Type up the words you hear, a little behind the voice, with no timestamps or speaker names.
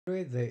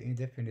With the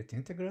indefinite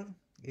integral,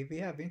 if we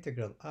have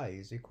integral I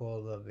is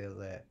equal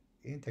with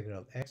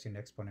integral x in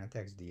exponent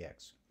x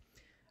dx.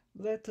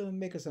 Let's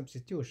make a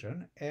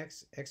substitution.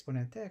 X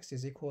exponent x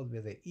is equal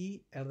with the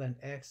e ln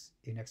x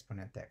in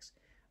exponent x.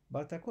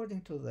 But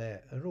according to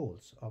the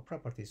rules or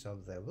properties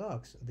of the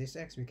logs, this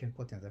x we can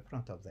put in the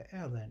front of the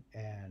ln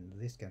and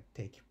this can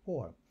take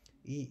form.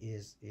 E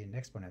is in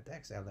exponent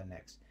x ln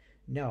x.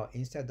 Now,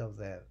 instead of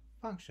the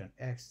function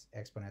x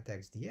exponent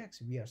x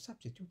dx, we are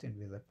substituting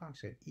with the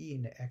function e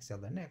in x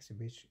ln x,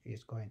 which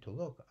is going to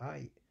look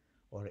I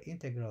or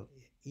integral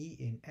e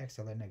in x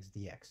ln x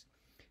dx.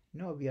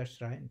 Now we are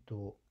trying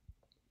to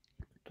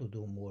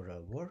do more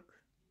work,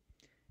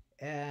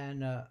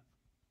 and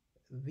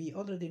we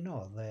already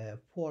know the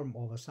form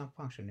of some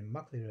function in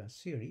Maclaurin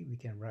theory. We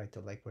can write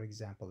like, for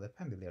example, the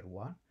familiar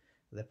one,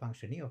 the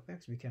function e of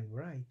x. We can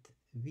write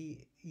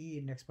v e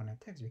in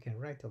exponent x. We can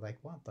write like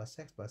 1 plus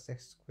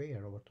x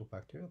squared over 2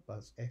 factorial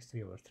plus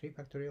x3 over 3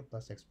 factorial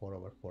plus x4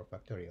 over 4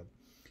 factorial.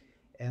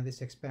 And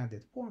this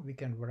expanded form we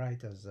can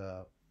write as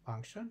a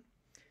function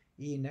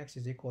e in x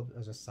is equal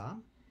as a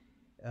sum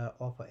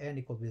of n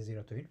equal to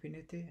 0 to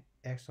infinity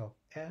x of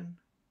n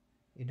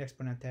in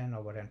exponent n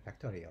over n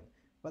factorial.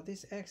 But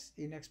this x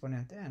in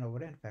exponent n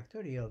over n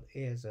factorial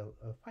is a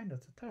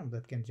finite term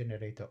that can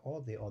generate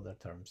all the other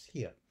terms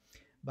here.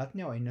 But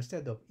now,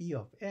 instead of e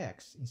of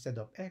x, instead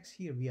of x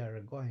here, we are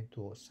going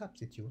to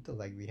substitute,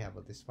 like we have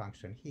this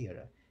function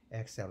here,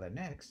 x ln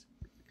x.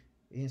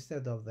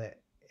 Instead of the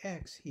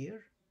x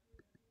here,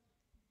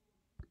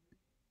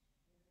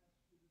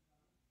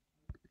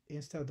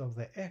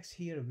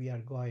 we are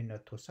going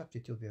to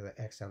substitute with the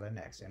x ln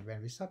x. And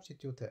when we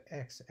substitute the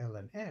x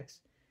ln x,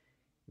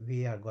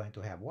 we are going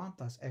to have 1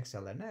 plus x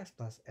ln x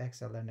plus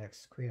x ln x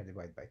squared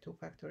divided by 2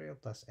 factorial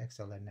plus x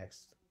ln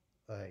x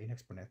in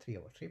exponent 3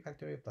 over 3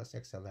 factorial plus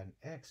x ln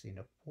x in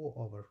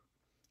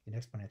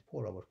exponent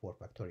 4 over 4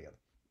 factorial.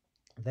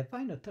 The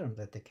final term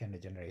that they can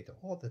generate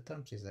all the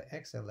terms is the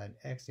x ln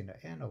x in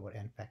the n over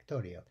n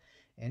factorial.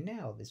 And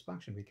now this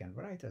function we can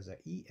write as a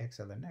e x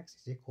ln x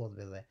is equal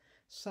with the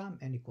sum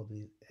n equal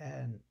to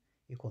n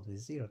equal to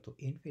 0 to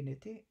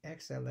infinity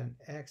x ln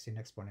x in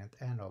exponent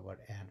n over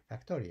n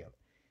factorial.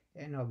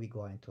 And now we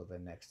go into the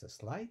next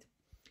slide.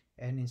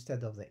 And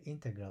instead of the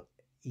integral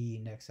e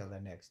in x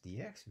ln x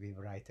dx, we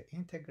write the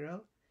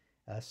integral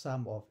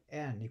sum of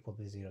n equal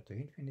to 0 to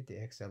infinity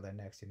x ln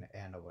x in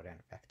n over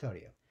n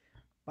factorial.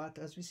 But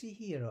as we see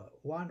here,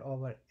 1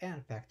 over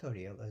n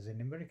factorial is a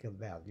numerical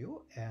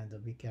value, and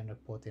we can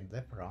put in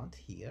the front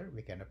here,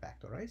 we can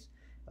factorize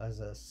as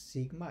a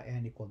sigma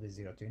n equal to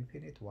 0 to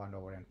infinity 1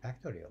 over n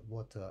factorial.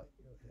 What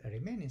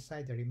remain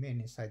inside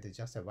the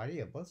just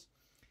variables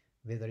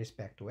with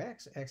respect to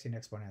x in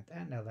exponent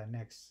n, ln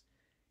x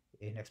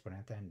in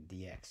exponent n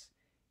dx.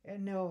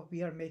 And now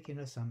we are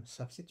making some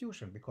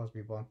substitution because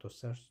we want to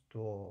search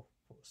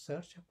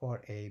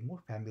for a more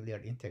familiar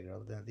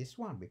integral than this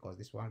one, because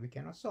this one we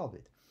cannot solve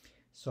it.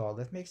 So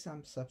let's make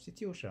some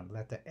substitution.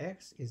 Let the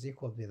x is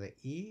equal to the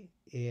e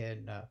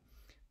in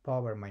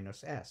power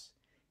minus s.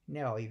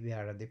 Now if we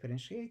are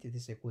differentiating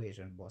this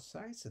equation both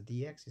sides,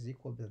 dx is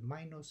equal to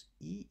minus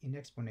e in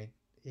exponent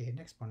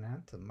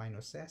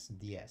minus s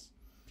ds.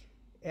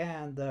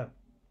 And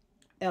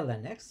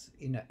ln x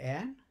in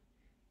n,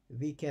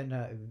 we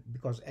can,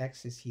 because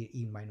x is here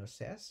e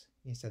minus s,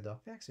 instead of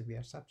x, we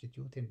are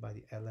substituting by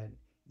the ln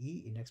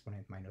e in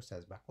exponent minus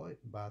s.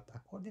 But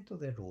according to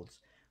the rules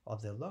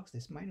of the logs,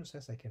 this minus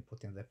s I can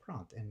put in the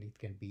front, and it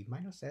can be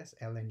minus s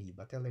ln e,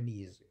 but ln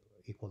e is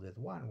equal to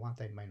 1. 1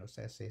 times minus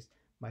s is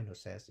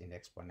minus s in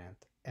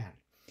exponent n.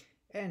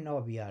 And now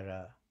we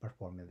are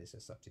performing this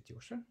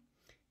substitution.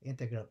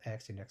 Integral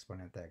x in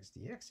exponent x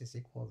dx is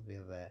equal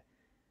with the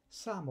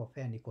sum of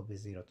n equal to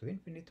 0 to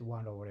infinity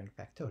 1 over n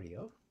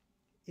factorial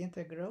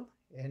integral.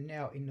 And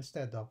now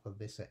instead of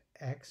this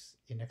x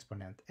in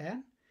exponent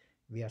n,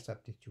 we are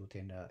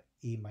substituting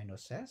e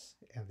minus s,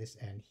 and this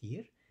n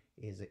here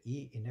is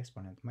e in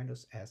exponent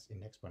minus s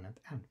in exponent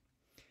n.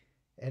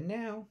 And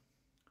now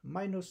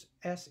minus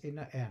s in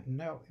n.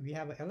 Now we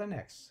have ln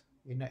x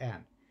in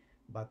n,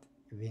 but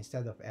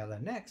instead of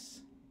ln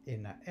x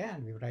in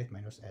n, we write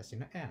minus s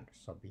in n.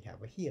 So we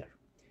have here.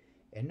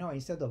 And now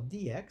instead of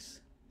dx,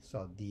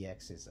 so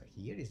dx is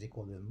here is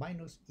equal to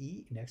minus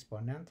e in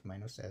exponent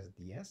minus s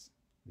ds.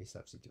 We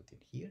substitute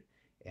it here,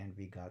 and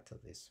we got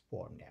this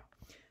form now.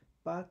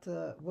 But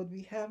what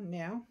we have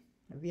now,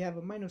 we have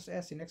a minus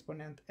s in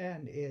exponent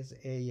n is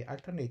a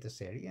alternate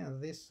series,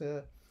 and this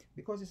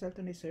because it's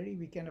alternate series,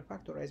 we can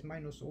factorize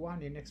minus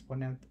 1 in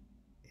exponent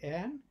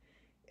n,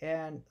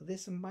 and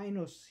this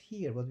minus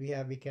here, what we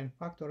have, we can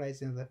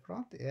factorize in the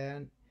front,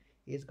 and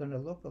it's going to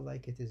look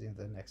like it is in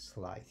the next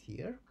slide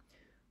here.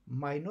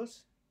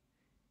 Minus,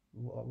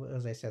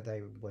 as I said,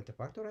 I'm going to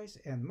factorize,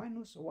 and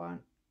minus 1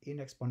 in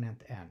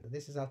exponent n.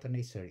 This is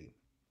alternate series.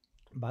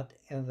 But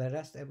and the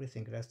rest,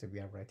 everything rest we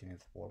are writing in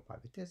the form how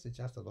it is. It's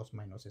just those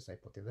minuses I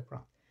put in the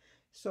front.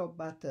 So,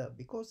 but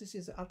because this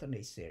is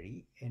alternate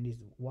series and is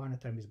one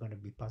term is going to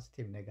be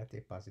positive,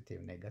 negative,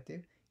 positive,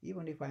 negative.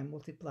 Even if I'm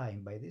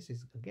multiplying by this,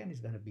 is again is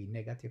going to be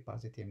negative,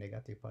 positive,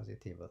 negative,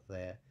 positive.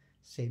 The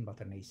same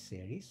alternate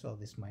series. So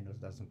this minus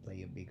doesn't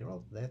play a big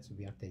role. That's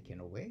we are taking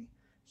away.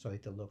 So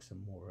it looks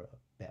more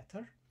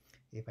better.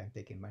 If I'm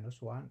taking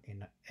minus one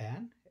in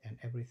n and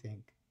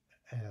everything,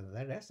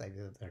 the rest I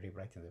will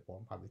rewrite in the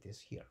form how it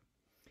is here.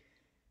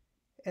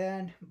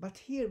 And but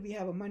here we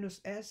have a minus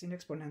s in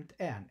exponent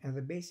n, and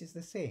the base is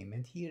the same,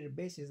 and here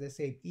base is the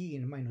same, e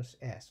in minus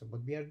s. So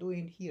what we are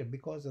doing here,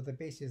 because of the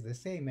base is the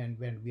same, and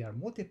when we are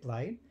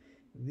multiplying,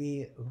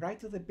 we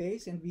write the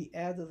base and we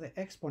add the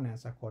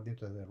exponents according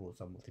to the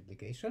rules of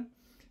multiplication.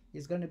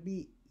 It's going to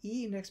be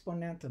e in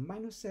exponent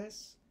minus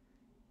s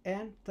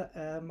and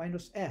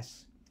minus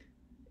s.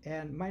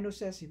 And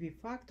minus s, if we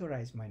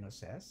factorize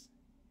minus s,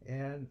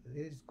 and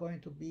it's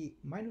going to be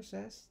minus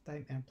s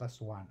times n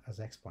plus 1 as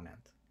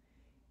exponent.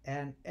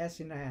 And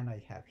s in n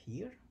I have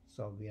here,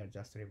 so we are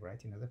just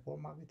rewriting the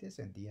form of it is,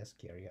 and ds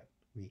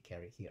we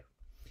carry here.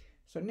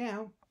 So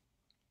now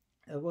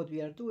what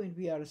we are doing,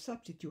 we are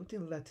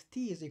substituting that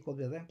t is equal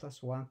to n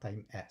plus 1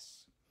 times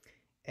s.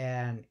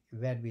 And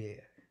when we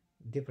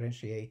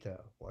differentiate the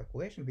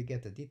equation, we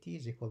get the dt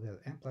is equal to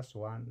n plus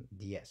 1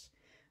 ds.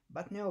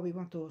 But now we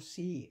want to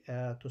see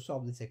to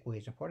solve this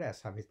equation for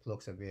s, how it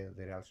looks with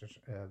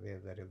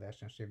the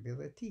relationship with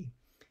the t.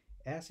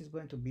 S is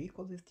going to be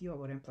equal to t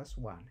over n plus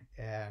 1.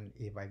 And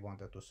if I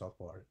wanted to solve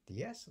for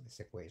ds, this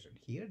equation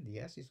here,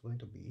 ds is going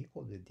to be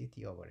equal to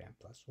dt over n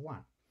plus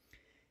 1.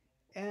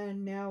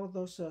 And now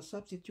those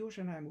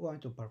substitution I'm going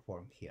to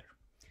perform here.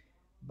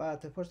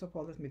 But first of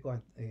all, let me go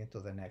into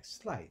the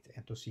next slide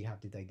and to see how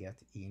did I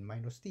get e in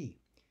minus t.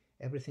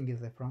 Everything in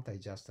the front I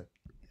just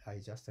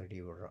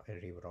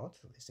rewrote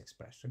this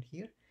expression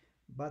here.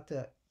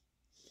 But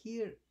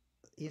here,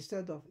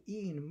 instead of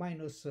e in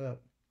minus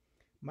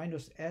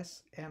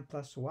s n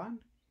plus 1,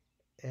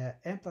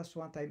 n plus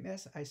 1 times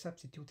s, I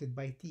substituted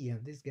by t,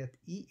 and this get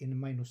e in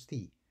minus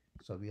t.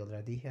 So we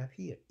already have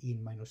here e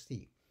in minus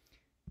t.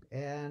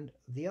 And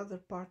the other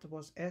part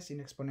was s in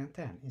exponent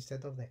n.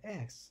 Instead of the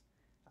x,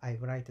 I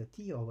write a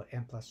t over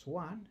n plus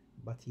 1,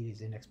 but here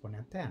is in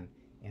exponent n.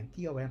 And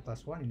t over n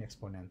plus 1 in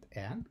exponent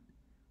n,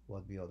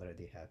 what we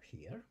already have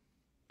here.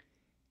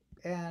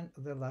 And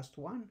the last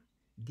one,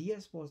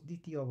 ds was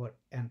dt over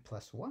n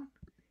plus 1.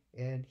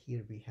 And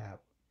here we have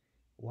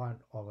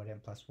 1 over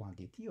n plus 1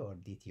 dt, or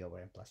dt over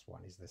n plus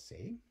 1 is the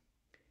same.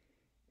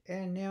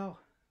 And now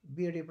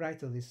we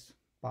rewrite this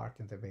part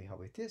in the way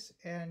how it is.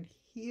 And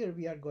here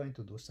we are going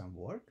to do some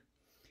work.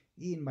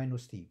 E in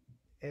minus t.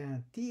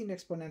 And t in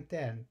exponent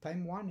n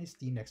times 1 is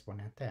t in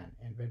exponent n.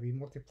 And when we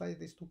multiply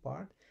these two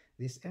parts,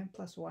 this n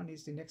plus 1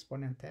 is in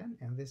exponent n,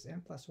 and this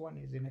n plus 1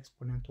 is in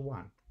exponent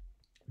 1.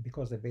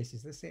 Because the base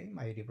is the same,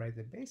 I rewrite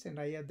the base and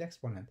I add the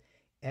exponent.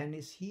 N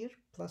is here,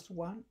 plus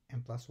 1,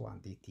 and plus 1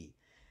 dt.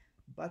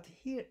 But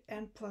here,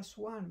 n plus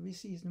 1, we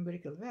see is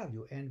numerical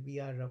value, and we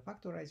are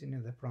factorizing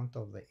in the front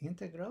of the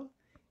integral,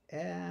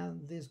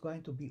 and this is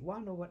going to be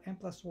 1 over n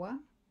plus 1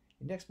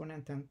 in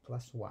exponent n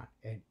plus 1,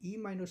 and e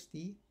minus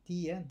t,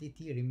 tn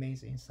dt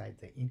remains inside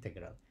the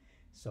integral.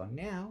 So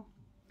now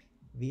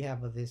we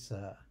have this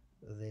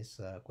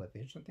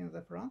coefficient in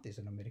the front is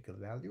a numerical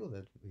value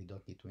that we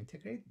don't need to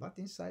integrate, but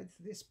inside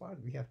this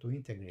part we have to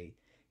integrate.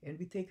 And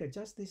we take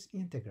just this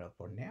integral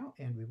for now,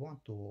 and we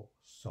want to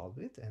solve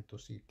it and to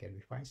see can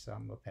we find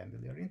some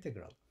familiar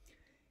integral.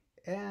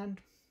 And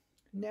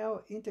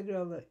now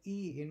integral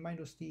e in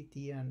minus t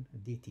tn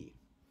dt.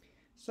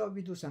 So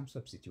we do some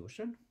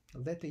substitution.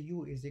 Let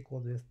u is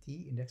equal to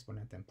t in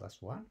exponent n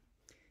plus 1.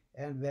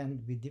 And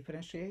when we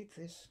differentiate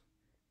this,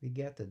 we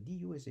get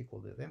du is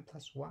equal to n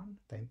plus 1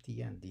 times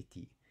tn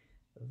dt.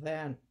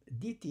 Then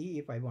dt,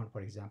 if I want, for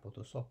example,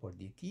 to solve for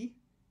dt,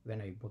 when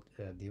I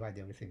divide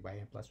everything by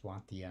n plus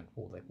 1 tn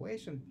whole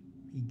equation,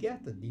 we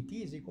get that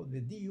dt is equal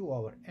to du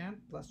over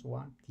n plus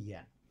 1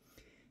 tn.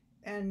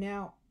 And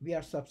now we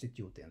are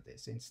substituting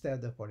this.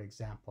 Instead of, for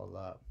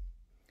example,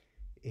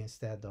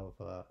 instead of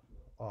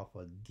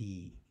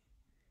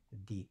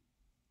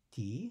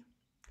dt,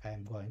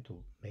 I'm going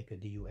to make a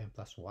du n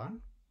plus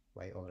 1,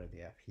 I already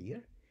have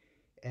here.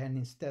 And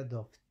instead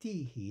of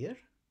t here,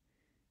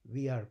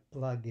 we are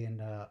plugging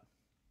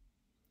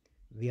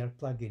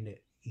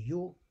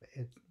u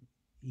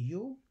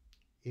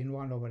in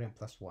 1 over n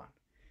plus 1,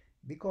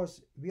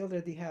 because we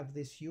already have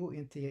this u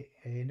in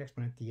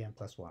exponent tn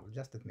plus 1.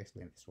 Just let me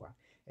explain this one.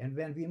 And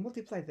when we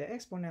multiply the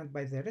exponent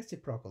by the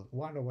reciprocal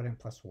 1 over n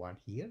plus 1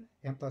 here,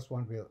 n plus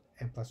 1 will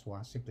n plus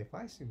 1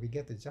 simplifies, we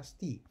get just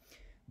t.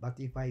 But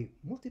if I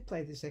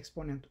multiply this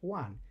exponent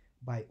 1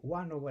 by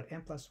 1 over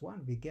n plus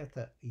 1, we get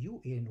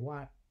u in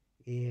 1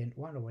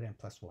 over n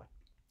plus 1.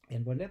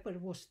 And whenever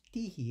it was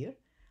t here,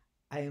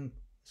 I am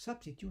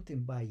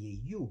substituting by a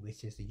u,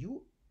 which is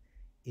u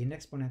in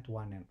exponent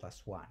 1 n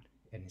plus 1.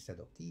 And instead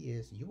of t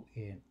is u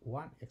in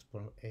 1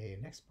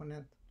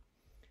 exponent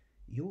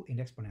u in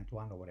exponent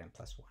 1 over n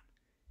plus 1.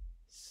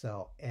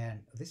 So, and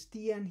this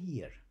Tn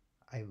here,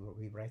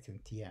 we write in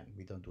Tn,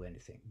 we don't do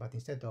anything. But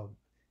instead of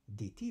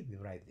dt, we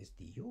write this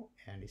du,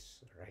 and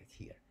it's right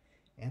here.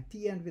 And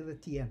Tn with the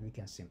Tn, we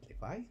can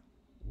simplify.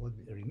 What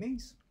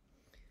remains?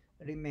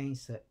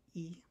 Remains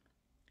e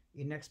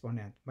in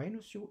exponent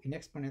minus u in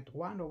exponent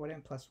 1 over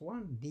n plus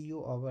 1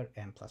 du over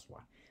n plus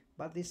 1.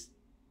 But this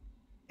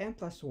n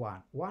plus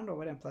 1, 1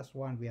 over n plus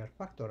 1, we are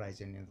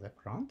factorizing in the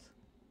front.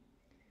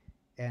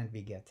 And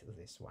we get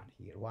this one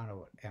here, 1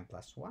 over n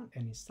plus 1.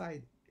 And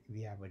inside,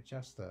 we have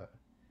just a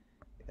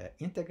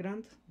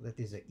integrand that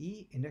is a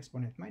e in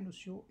exponent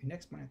minus u in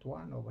exponent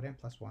 1 over n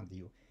plus 1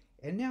 du.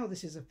 And now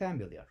this is a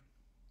familiar.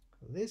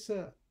 This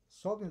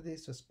solving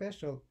this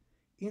special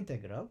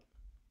integral,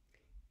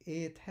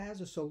 it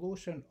has a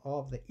solution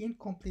of the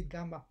incomplete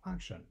gamma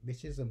function,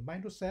 which is a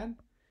minus n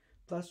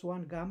plus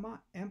 1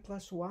 gamma n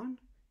plus 1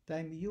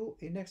 times u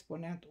in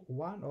exponent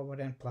 1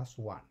 over n plus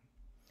 1.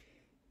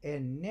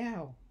 And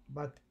now,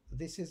 but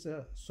this is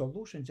a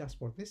solution just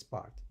for this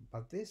part,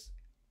 but this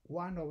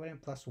 1 over n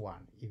plus 1,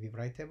 if we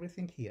write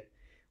everything here,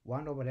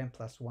 1 over n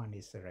plus 1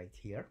 is right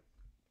here.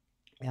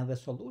 And the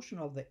solution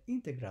of the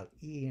integral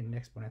e in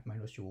exponent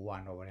minus u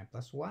 1 over n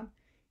plus 1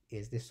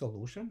 is the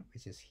solution,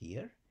 which is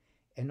here.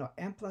 And now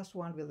n plus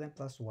 1 with n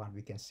plus 1,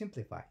 we can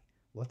simplify.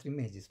 What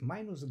remains is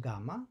minus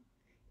gamma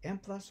n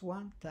plus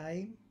 1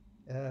 times,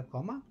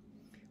 comma,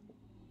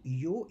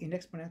 u in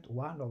exponent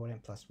 1 over n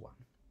plus 1.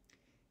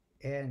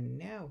 And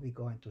now we're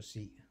going to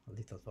see a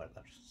little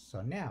further.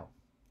 So now,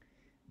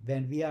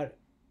 when we are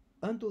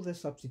undo the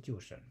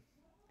substitution,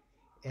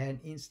 and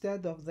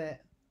instead of the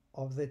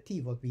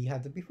t what we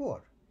had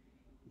before,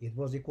 it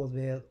was equal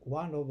to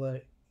 1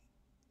 over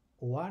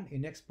 1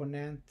 in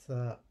exponent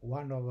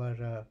 1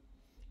 over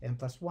n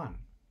plus 1.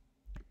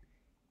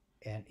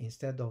 And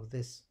instead of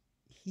this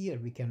here,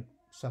 we can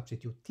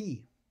substitute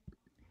t,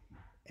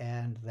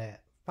 and the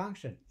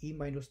function e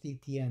minus t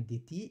tn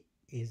dt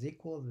is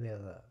equal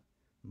to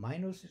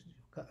minus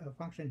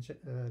function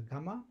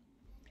gamma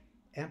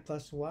n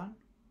plus 1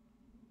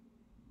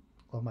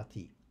 comma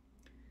t.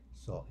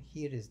 So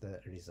here is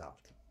the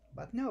result.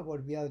 But now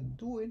what we are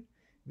doing,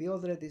 we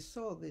already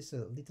saw this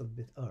a little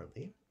bit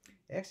early.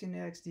 X in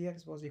x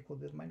dx was equal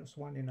to minus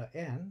 1 in a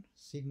n,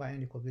 sigma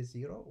n equal to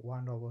 0,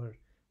 1 over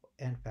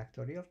n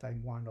factorial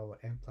times 1 over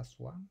n plus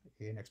 1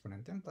 in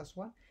exponent n plus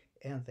 1,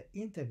 and the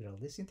integral,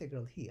 this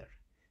integral here.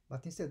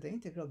 But instead the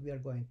integral, we are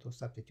going to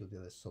substitute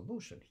the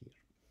solution here.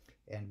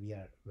 And we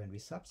are, when we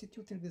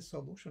substitute in this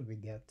solution, we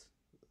get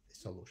the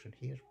solution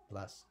here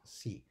plus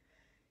c.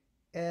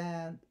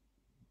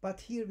 But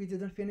here we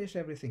didn't finish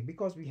everything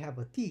because we have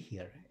a t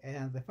here,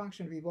 and the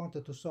function we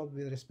wanted to solve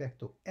with respect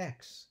to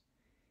x.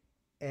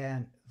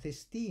 And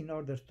this t, in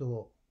order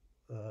to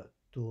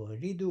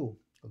redo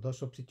the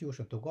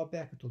substitution, to go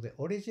back to the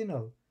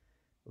original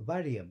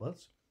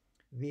variables,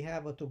 we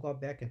have to go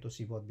back and to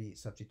see what we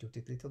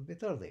substituted a little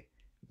bit early.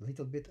 A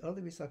little bit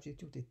early, we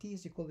substituted t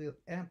is equal to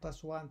n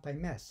plus 1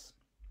 times s.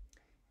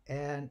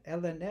 And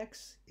ln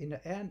x in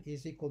n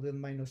is equal to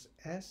minus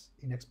s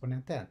in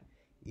exponent n.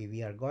 If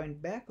we are going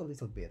back a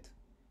little bit,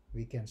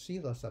 we can see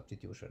the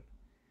substitution.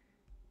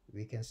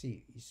 We can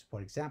see,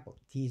 for example,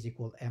 t is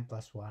equal to n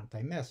plus 1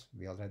 times s.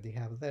 We already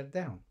have that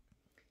down.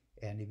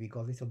 And if we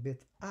go a little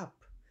bit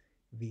up,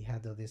 we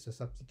had this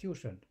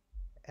substitution.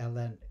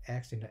 ln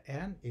x in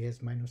n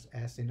is minus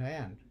s in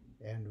n.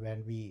 And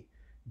when we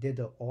did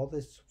all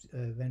this,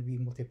 when we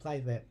multiply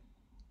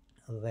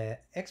the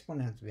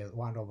exponents with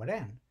 1 over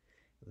n,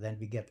 then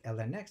we get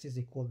ln x is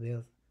equal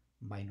with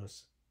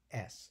minus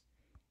s.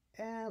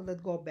 And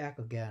let's go back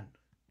again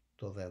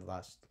to the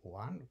last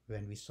one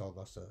when we saw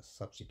this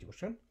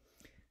substitution.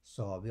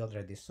 So we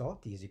already saw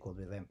t is equal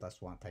to n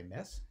plus 1 times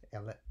s,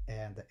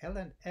 and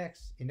ln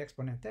x in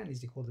exponent n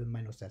is equal to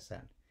minus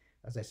sn.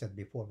 As I said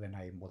before, when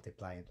I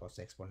multiply those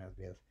exponents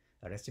with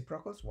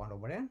reciprocals, 1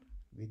 over n,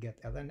 we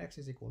get ln x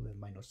is equal to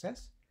minus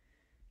s.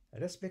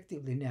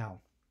 Respectively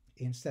now,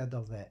 instead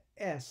of the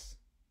s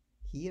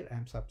here,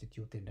 I'm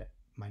substituting the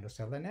minus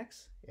ln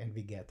x, and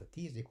we get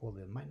t is equal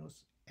to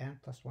minus n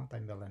plus 1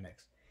 times ln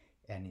x.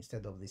 And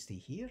instead of this t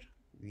here,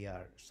 we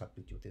are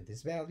substituting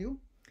this value.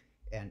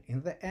 And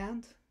in the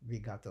end, we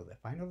got the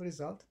final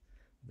result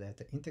that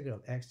the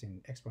integral x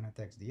in exponent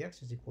x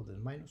dx is equal to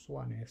minus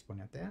 1 in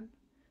exponent n,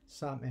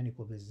 sum n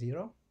equal to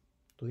 0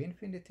 to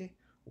infinity,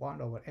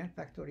 1 over n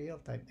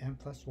factorial times n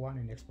plus 1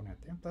 in exponent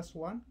n plus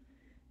 1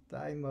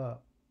 times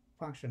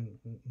function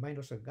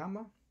minus a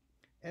gamma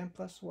n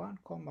plus 1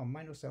 comma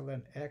minus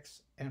ln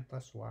x n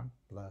plus 1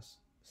 plus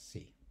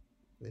c.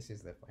 This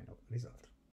is the final result.